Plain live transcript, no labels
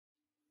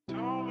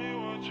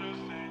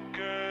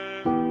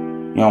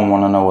You don't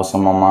wanna know what's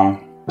on my mind.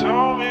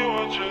 Tell me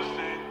what you're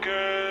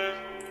thinking.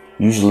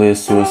 Usually it's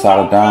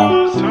suicidal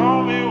down.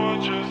 Tell me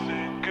what you're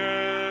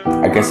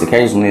thinking. I guess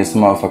occasionally it's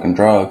some motherfucking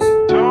drugs.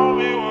 Tell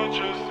me what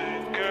you're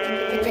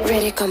thinking.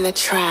 Riddick on the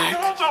track.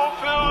 Don't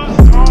feel this,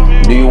 tell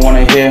me Do you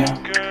wanna hear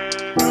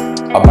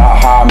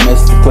about how I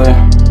missed the clear?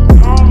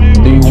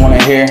 Do you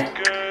wanna hear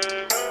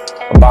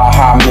about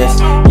how I missed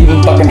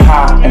getting fucking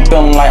high and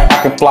feeling like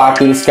I could fly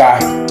through the sky?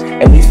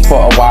 At least for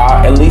a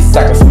while, at least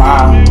I can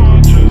smile.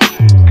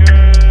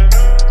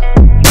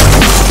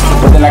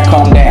 But then I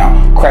come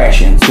down,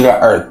 crashing to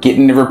the earth,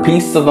 getting every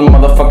piece of the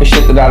motherfucking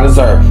shit that I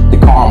deserve. The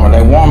karma,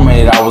 they warned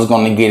me that I was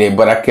gonna get it,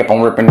 but I kept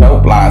on ripping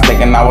dope lines,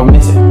 thinking I would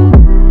miss it.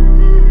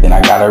 Then I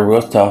got it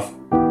real tough,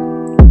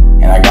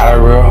 and I got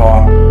it real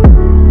hard.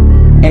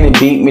 And it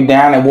beat me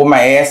down, and whooped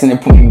my ass, and it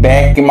put me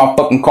back in my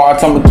fucking car,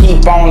 told me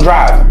keep on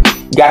driving.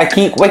 You gotta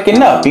keep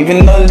waking up,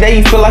 even though today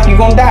you feel like you're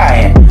gonna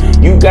die.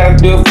 And you gotta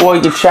do it for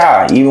your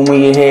child, even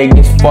when your head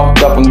gets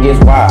fucked up and gets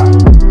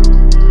wild.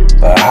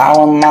 But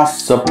how am I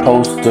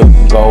supposed to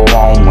go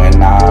on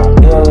when I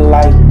feel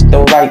like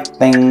the right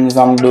things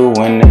I'm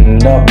doing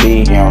end up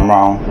being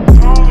wrong?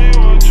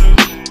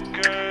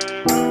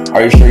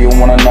 Are you sure you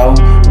wanna know?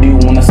 Do you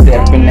wanna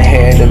step in the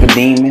head of a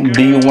demon?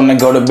 Do you wanna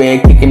go to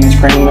bed kicking and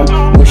screaming,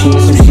 wishing you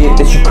some shit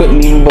that you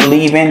couldn't even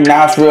believe in?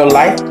 Now it's real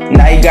life,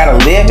 now you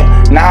gotta live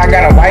it. Now I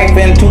got a wife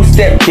and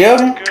 2-step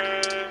children.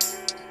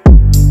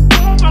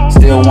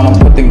 Still wanna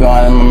put the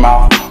gun in my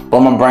mouth, blow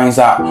my brains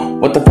out.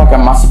 What the fuck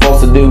am I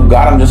supposed to do?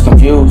 God, I'm just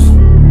confused.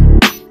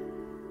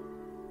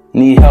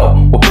 Need help,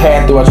 what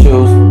path do I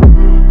choose?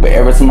 But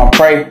every time I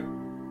pray,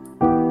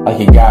 like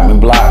he got me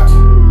blocked.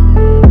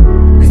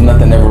 Cause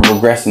nothing ever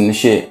progressing, the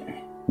shit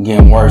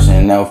getting worse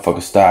and it never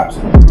fucking stops.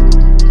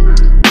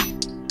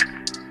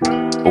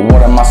 But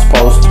what am I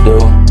supposed to do?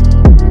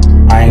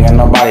 I ain't got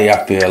nobody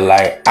I feel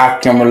like I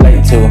can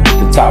relate to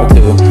talk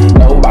to.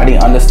 Nobody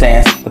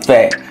understands the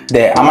fact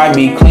that I might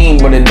be clean,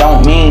 but it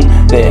don't mean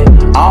that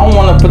I don't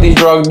wanna put these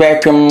drugs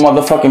back in my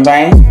motherfucking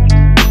veins.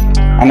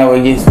 I know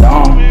it gets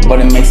dumb, but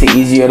it makes it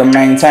easier to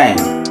maintain.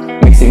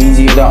 Makes it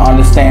easier to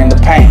understand the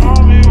pain.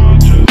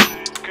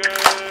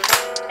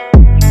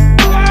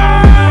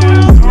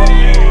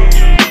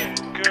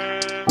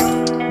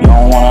 You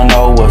don't wanna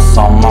know what's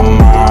on my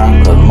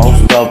mind, cause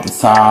most of the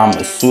time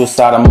it's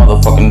suicide or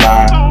motherfucking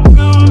dying.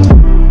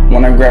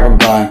 Wanna grab a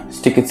gun,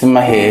 stick it to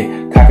my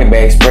head, cock it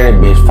back, spread it,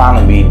 bitch,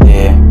 finally be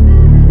dead.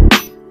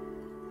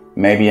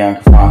 Maybe I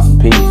can find some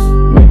peace.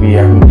 Maybe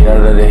I can get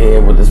out of the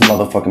head with this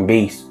motherfucking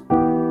beast.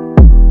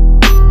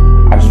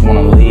 I just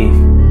wanna leave.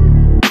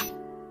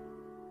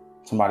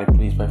 Somebody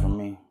please pray for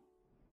me.